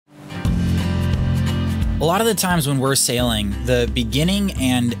A lot of the times when we're sailing, the beginning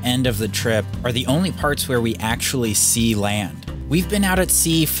and end of the trip are the only parts where we actually see land. We've been out at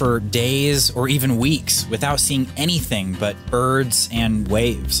sea for days or even weeks without seeing anything but birds and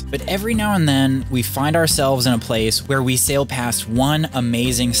waves. But every now and then, we find ourselves in a place where we sail past one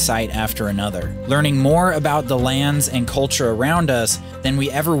amazing sight after another, learning more about the lands and culture around us than we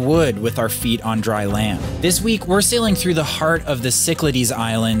ever would with our feet on dry land. This week, we're sailing through the heart of the Cyclades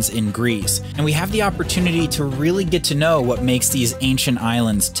Islands in Greece, and we have the opportunity to really get to know what makes these ancient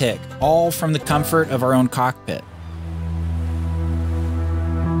islands tick, all from the comfort of our own cockpit.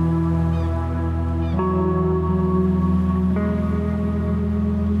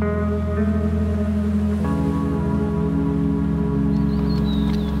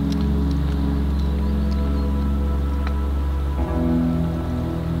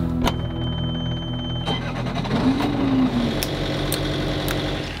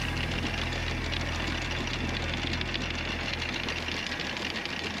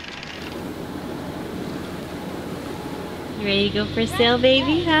 You ready to go for a sail,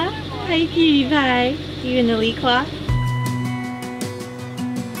 baby, huh? Hi, cutie pie. You in the lee cloth?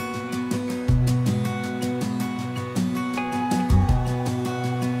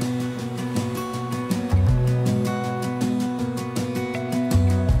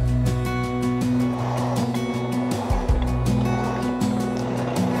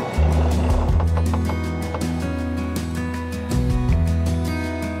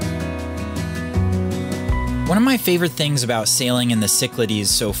 One of my favorite things about sailing in the Cyclades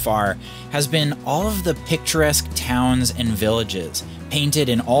so far has been all of the picturesque towns and villages, painted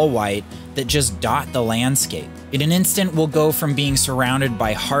in all white, that just dot the landscape. In an instant, we'll go from being surrounded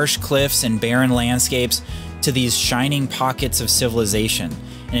by harsh cliffs and barren landscapes to these shining pockets of civilization,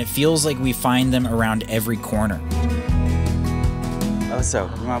 and it feels like we find them around every corner. Oh,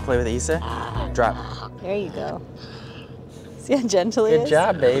 so, you want to play with Issa? Drop. There you go. See how gentle he is? Good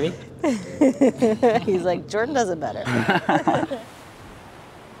job, baby. He's like, Jordan does it better.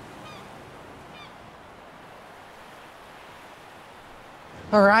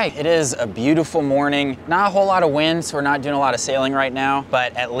 All right, it is a beautiful morning. Not a whole lot of wind, so we're not doing a lot of sailing right now,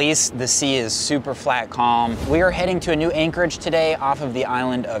 but at least the sea is super flat calm. We are heading to a new anchorage today off of the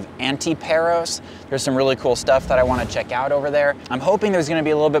island of Antiparos. There's some really cool stuff that I want to check out over there. I'm hoping there's going to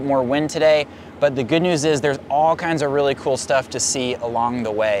be a little bit more wind today, but the good news is there's all kinds of really cool stuff to see along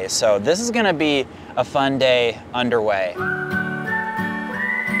the way. So this is going to be a fun day underway.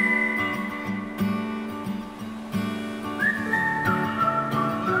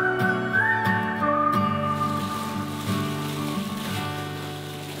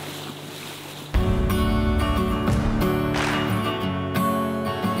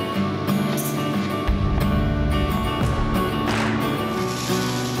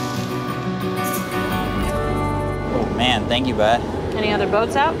 Man, thank you, bud. Any other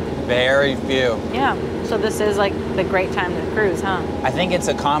boats out? Very few. Yeah, so this is like the great time to cruise, huh? I think it's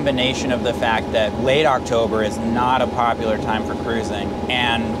a combination of the fact that late October is not a popular time for cruising,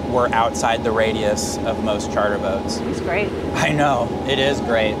 and we're outside the radius of most charter boats. It's great. I know, it is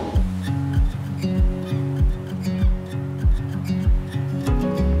great.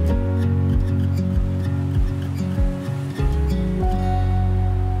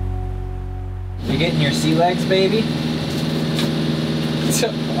 You getting your sea legs, baby?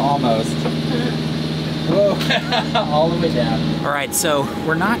 Almost. Whoa, all the way down. All right, so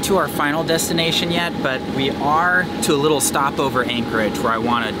we're not to our final destination yet, but we are to a little stopover anchorage where I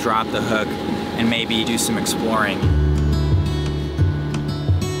want to drop the hook and maybe do some exploring.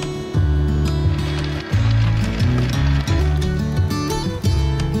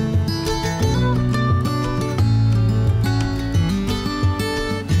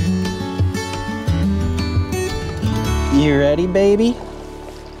 You ready, baby?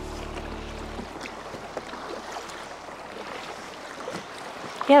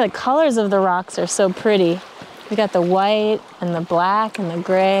 Yeah, the colors of the rocks are so pretty. We got the white and the black and the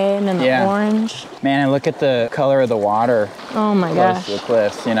gray and then the orange. Man, and look at the color of the water. Oh my gosh. Close to the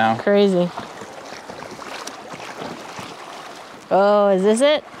cliffs, you know? Crazy. Oh, is this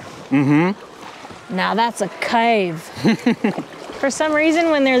it? Mm-hmm. Now that's a cave. For some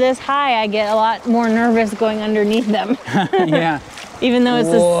reason, when they're this high, I get a lot more nervous going underneath them. Yeah. Even though it's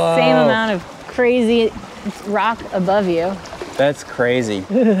the same amount of crazy rock above you. That's crazy.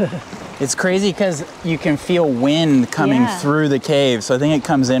 It's crazy because you can feel wind coming through the cave. So I think it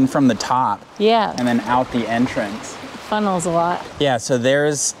comes in from the top. Yeah. And then out the entrance. Funnels a lot. Yeah, so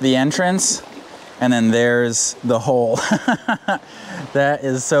there's the entrance and then there's the hole. That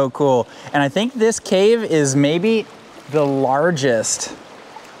is so cool. And I think this cave is maybe the largest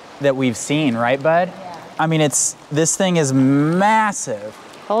that we've seen, right, bud? Yeah. I mean, this thing is massive.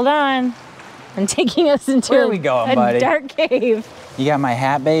 Hold on. I'm taking us into Where are we going, buddy? dark cave. You got my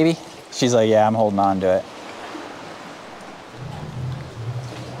hat, baby? She's like, yeah, I'm holding on to it.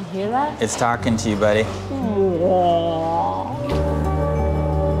 You hear that? It's talking to you, buddy.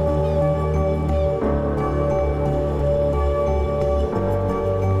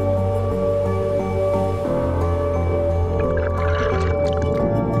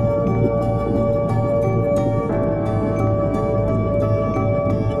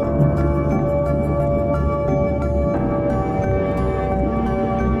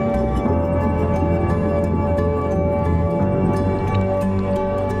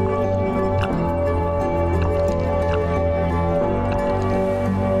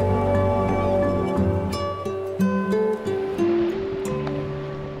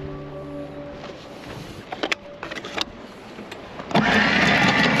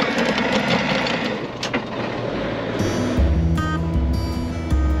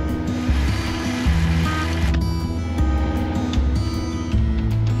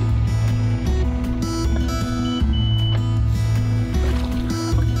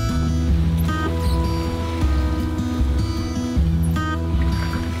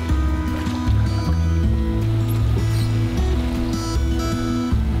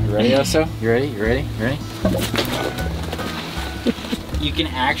 Ready, Oso? You ready? You ready? You ready? You can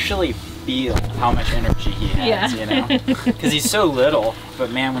actually feel how much energy he has, you know? Because he's so little,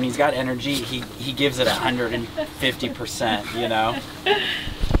 but man, when he's got energy, he gives it 150%, you know?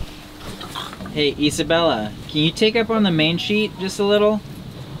 Hey, Isabella, can you take up on the main sheet just a little?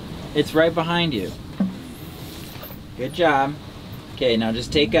 It's right behind you. Good job. Okay, now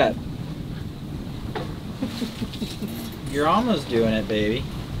just take up. You're almost doing it, baby.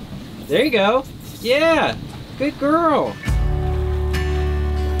 There you go. Yeah, good girl.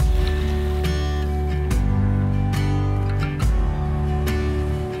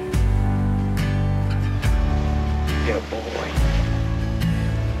 Good boy.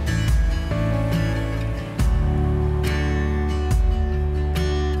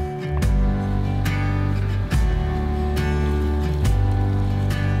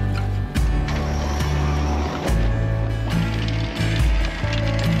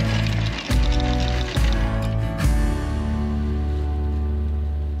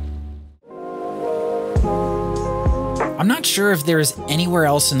 I'm not sure if there's anywhere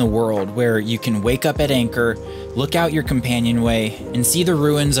else in the world where you can wake up at anchor, look out your companionway, and see the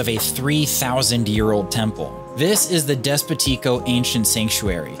ruins of a 3,000-year-old temple. This is the Despotico Ancient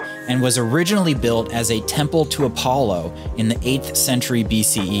Sanctuary, and was originally built as a temple to Apollo in the 8th century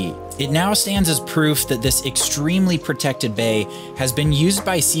BCE. It now stands as proof that this extremely protected bay has been used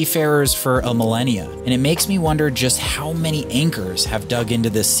by seafarers for a millennia, and it makes me wonder just how many anchors have dug into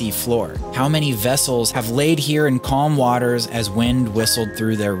this sea floor. How many vessels have laid here in calm waters as wind whistled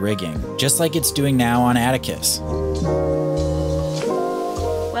through their rigging, just like it's doing now on Atticus.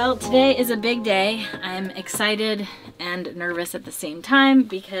 Well, today is a big day. I'm excited and nervous at the same time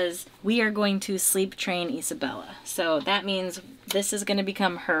because we are going to sleep train Isabella. So that means this is going to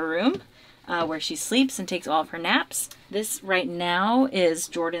become her room where she sleeps and takes all of her naps. This right now is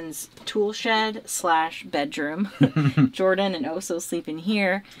Jordan's tool shed / bedroom. Jordan and Oso sleep in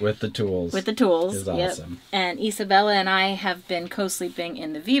here. With the tools. With the tools. Is awesome. Yep. And Isabella and I have been co-sleeping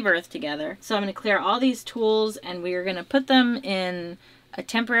in the V-berth together. So I'm going to clear all these tools and we are going to put them in a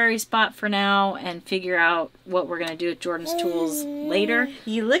temporary spot for now and figure out what we're gonna do with Jordan's tools later.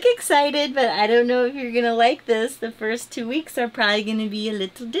 You look excited, but I don't know if you're gonna like this. The first 2 weeks are probably gonna be a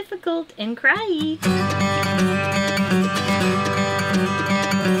little difficult and cryy.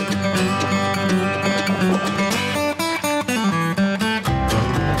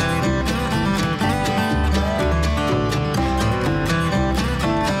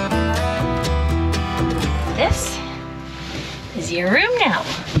 This is your room now.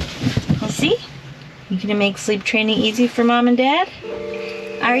 You see? You gonna make sleep training easy for Mom and Dad?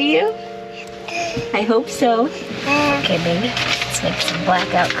 Are you? I hope so. Okay, baby. Let's make some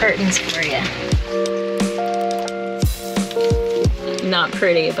blackout curtains for you. Not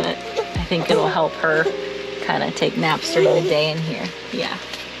pretty, but I think it'll help her kind of take naps during the day in here. Yeah,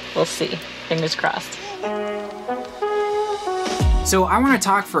 we'll see. Fingers crossed. So I want to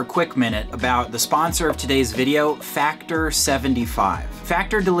talk for a quick minute about the sponsor of today's video, Factor 75.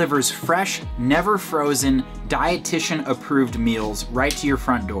 Factor delivers fresh, never frozen, dietitian approved meals right to your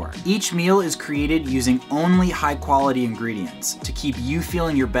front door. Each meal is created using only high quality ingredients to keep you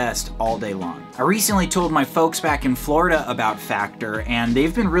feeling your best all day long. I recently told my folks back in Florida about Factor, and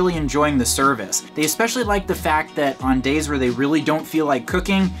they've been really enjoying the service. They especially like the fact that on days where they really don't feel like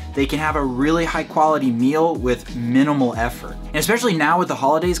cooking, they can have a really high quality meal with minimal effort. And especially now with the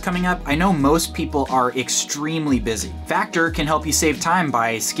holidays coming up, I know most people are extremely busy. Factor can help you save time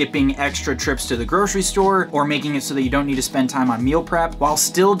by skipping extra trips to the grocery store or making it so that you don't need to spend time on meal prep while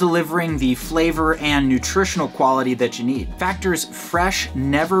still delivering the flavor and nutritional quality that you need. Factor's fresh,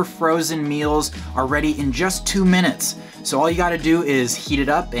 never frozen meals are ready in just 2 minutes. So all you gotta do is heat it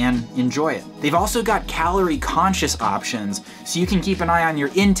up and enjoy it. They've also got calorie conscious options, so you can keep an eye on your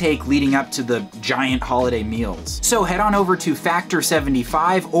intake leading up to the giant holiday meals. So head on over to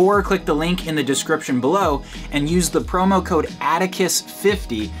Factor75 or click the link in the description below and use the promo code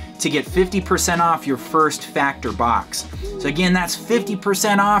Atticus50 to get 50% off your first Factor box. So again, that's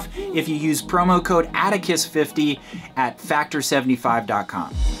 50% off if you use promo code Atticus50 at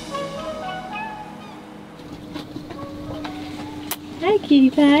Factor75.com. Hi, cutie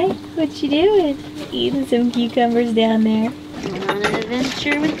pie. What you doing? Eating some cucumbers down there. Going on an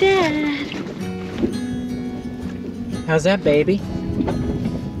adventure with Dad. How's that, baby?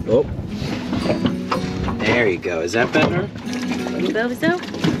 Oh. There you go. Is that better? Bozo.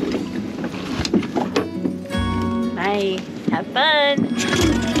 Bye. Have fun.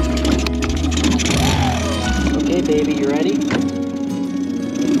 Okay, baby, you ready?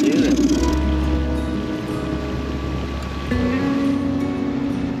 Let's do this.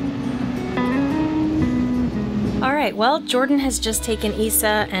 All right, well, Jordan has just taken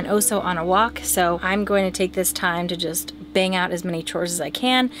Isa and Oso on a walk, so I'm going to take this time to just bang out as many chores as I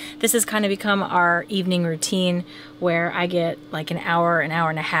can. This has kind of become our evening routine where I get like an hour and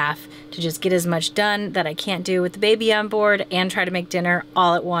a half to just get as much done that I can't do with the baby on board and try to make dinner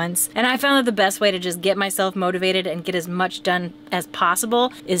all at once. And I found that the best way to just get myself motivated and get as much done as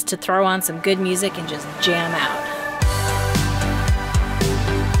possible is to throw on some good music and just jam out.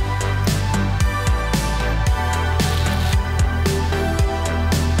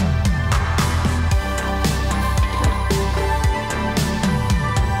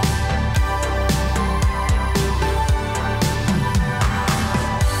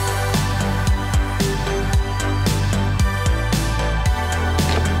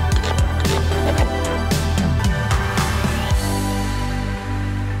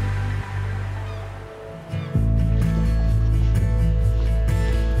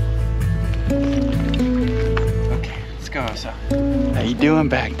 How you doing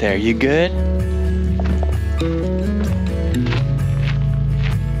back there? You good?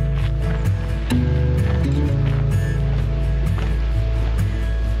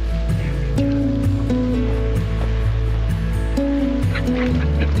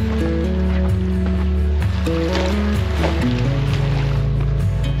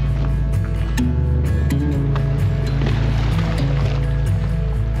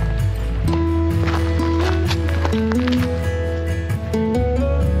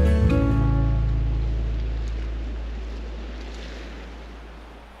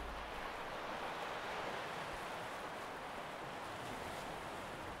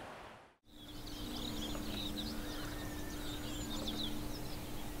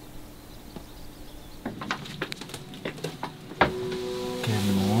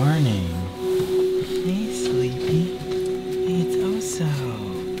 Good morning. Hey, Sleepy. Hey, it's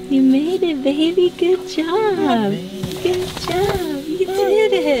Oso. You made it, baby. Good job. Good job. You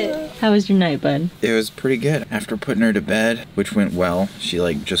did it. How was your night, bud? It was pretty good. After putting her to bed, which went well, she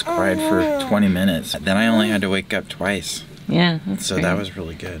like just cried for 20 minutes. Then I only had to wake up twice. Yeah, that's So great. that was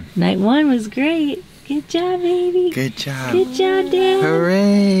really good. Night one was great. Good job, baby. Good job. Good job, Dad.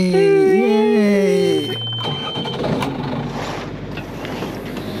 Hooray! Hooray! Yay!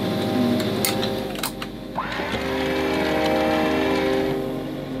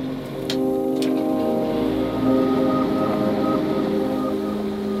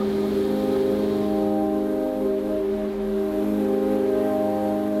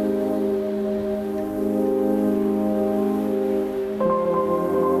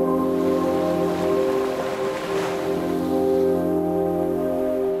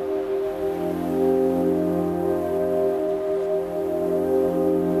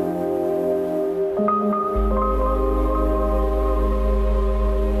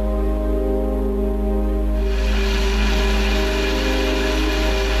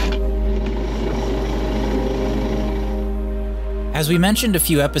 As we mentioned a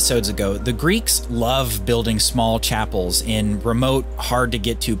few episodes ago, the Greeks love building small chapels in remote,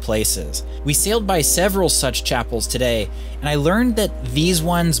 hard-to-get-to places. We sailed by several such chapels today, and I learned that these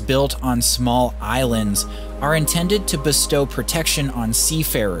ones built on small islands are intended to bestow protection on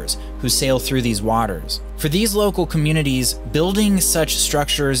seafarers who sail through these waters. For these local communities, building such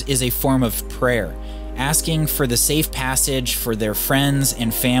structures is a form of prayer, asking for the safe passage for their friends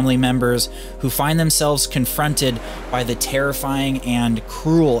and family members who find themselves confronted by the terrifying and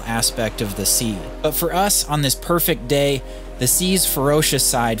cruel aspect of the sea. But for us, on this perfect day, the sea's ferocious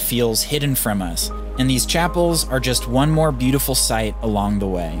side feels hidden from us, and these chapels are just one more beautiful sight along the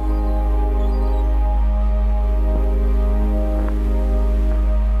way.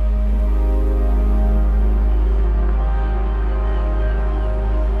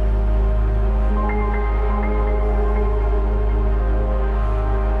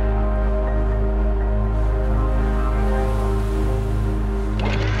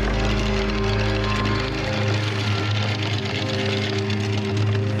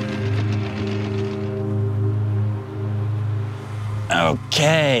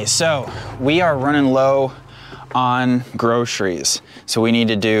 Okay, so we are running low on groceries. So we need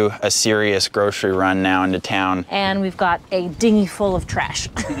to do a serious grocery run now into town. And we've got a dinghy full of trash.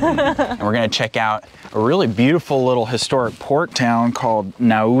 And we're gonna check out a really beautiful little historic port town called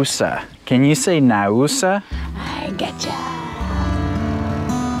Naousa. Can you say Naousa? I getcha.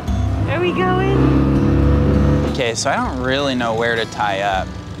 Where are we going? Okay, so I don't really know where to tie up.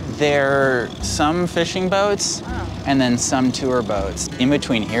 There are some fishing boats and then some tour boats. In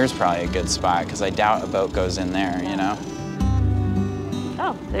between here is probably a good spot because I doubt a boat goes in there, you know?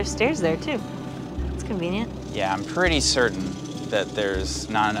 Oh, there's stairs there too. It's convenient. Yeah, I'm pretty certain that there's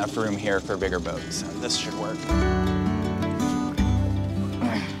not enough room here for bigger boats, so this should work.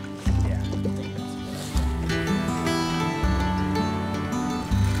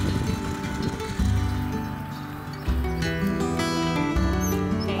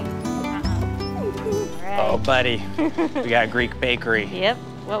 Oh, buddy, we got Greek bakery. Yep.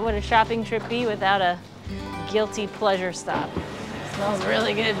 What would a shopping trip be without a guilty pleasure stop? Smells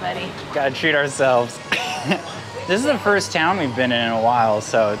really good, buddy. Gotta treat ourselves. This is the first town we've been in a while,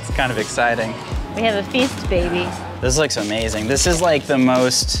 so it's kind of exciting. We have a feast, baby. This looks amazing. This is like the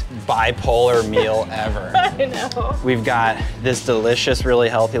most bipolar meal ever. I know. We've got this delicious, really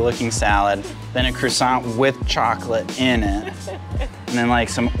healthy looking salad, then a croissant with chocolate in it, and then like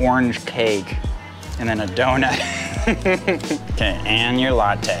some orange cake, and then a donut. Okay, and your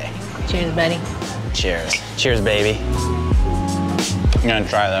latte. Cheers, buddy. Cheers. Cheers, baby. I'm gonna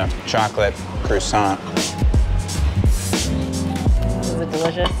try the chocolate croissant. Is it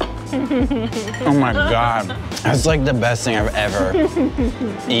delicious? Oh my God. That's like the best thing I've ever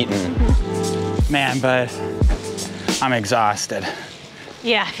eaten. Man, but I'm exhausted.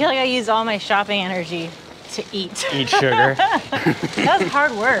 Yeah, I feel like I used all my shopping energy to eat. Eat sugar. That was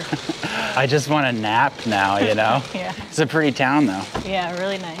hard work. I just want a nap now, you know? Yeah. It's a pretty town though. Yeah,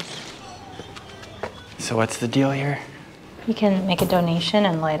 really nice. So what's the deal here? You can make a donation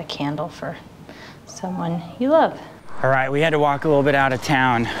and light a candle for someone you love. All right, we had to walk a little bit out of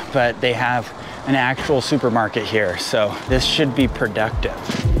town, but they have an actual supermarket here, so this should be productive.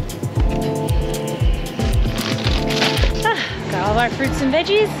 Got all of our fruits and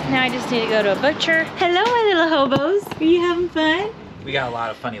veggies. Now I just need to go to a butcher. Hello, my little hobos. Are you having fun? We got a lot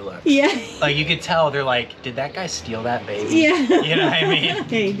of funny looks. Yeah. Like you could tell, they're like, did that guy steal that baby? Yeah. You know what I mean?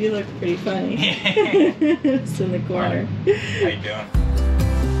 Hey, you do look pretty funny. It's in the corner. How you doing?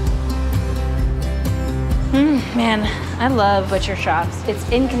 Man, I love butcher shops. It's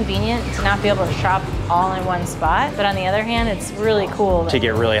inconvenient to not be able to shop all in one spot, but on the other hand, it's really cool. To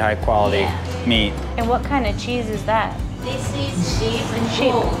get really high quality meat. And what kind of cheese is that? This is sheep and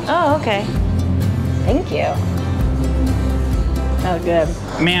Sheep. goat. Oh, okay. Thank you. Oh, good.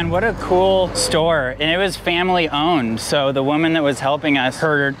 Man, what a cool store. And it was family owned. So the woman that was helping us,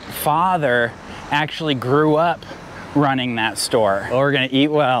 her father actually grew up running that store. Well, we're gonna eat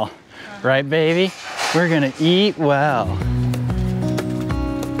well. Right, baby? We're gonna eat well.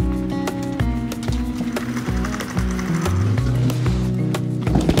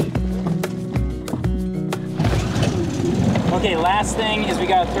 Okay, last thing is we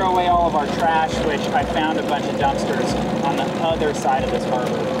gotta throw away all of our trash, which I found a bunch of dumpsters on the other side of this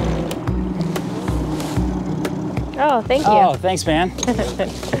harbor. Oh, thank you. Oh, thanks, man.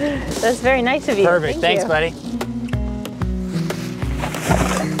 That's very nice of you. Perfect, thanks, you. buddy.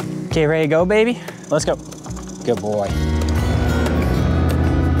 Okay, ready to go, baby? Let's go. Good boy.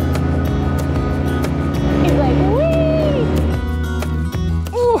 He's like, wee!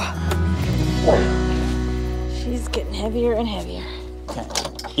 Ooh. She's getting heavier and heavier. Okay.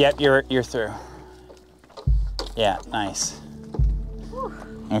 Yep, you're through. Yeah, nice. Whew.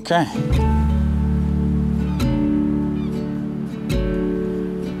 Okay.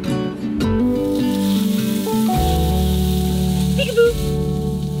 Peekaboo!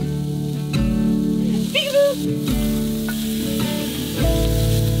 Peekaboo!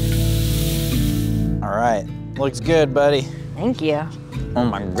 All right, looks good, buddy. Thank you. Oh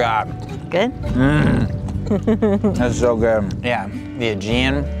my God. Good? That's so good. Yeah, the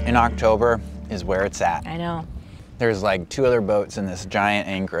Aegean in October is where it's at. I know. There's like 2 other boats in this giant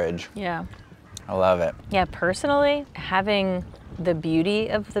anchorage. Yeah. I love it. Yeah, personally, having the beauty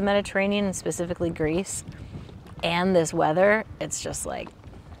of the Mediterranean, and specifically Greece, and this weather, it's just like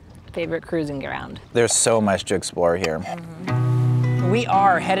favorite cruising ground. There's so much to explore here. We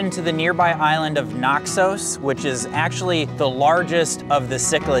are heading to the nearby island of Naxos, which is actually the largest of the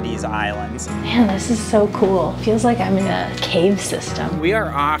Cyclades islands. Man, this is so cool. Feels like I'm in a cave system. We are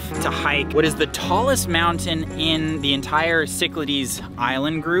off to hike what is the tallest mountain in the entire Cyclades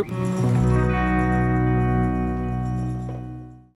island group.